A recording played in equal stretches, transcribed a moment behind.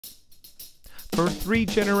For 3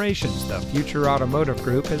 generations, the Future Automotive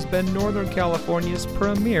Group has been Northern California's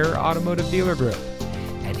premier automotive dealer group.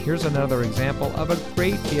 And here's another example of a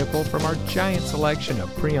great vehicle from our giant selection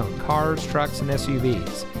of pre-owned cars, trucks, and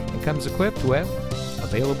SUVs. It comes equipped with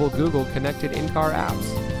available Google connected in-car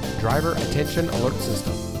apps, driver attention alert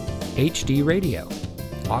system, HD radio,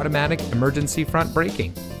 automatic emergency front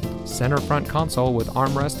braking, center front console with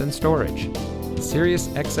armrest and storage, Sirius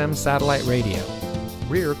XM satellite radio,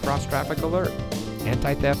 rear cross-traffic alert,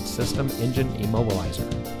 anti-theft system engine immobilizer,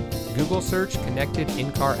 Google search connected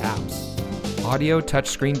in-car apps, audio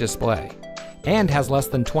touchscreen display, and has less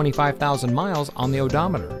than 25,000 miles on the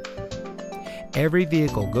odometer. Every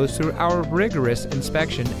vehicle goes through our rigorous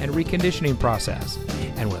inspection and reconditioning process,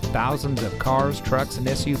 and with thousands of cars, trucks, and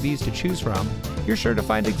SUVs to choose from, you're sure to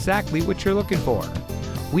find exactly what you're looking for.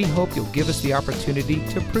 We hope you'll give us the opportunity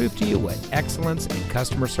to prove to you what excellence in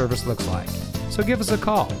customer service looks like. So give us a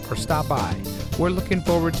call or stop by. We're looking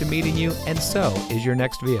forward to meeting you, and so is your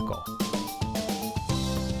next vehicle.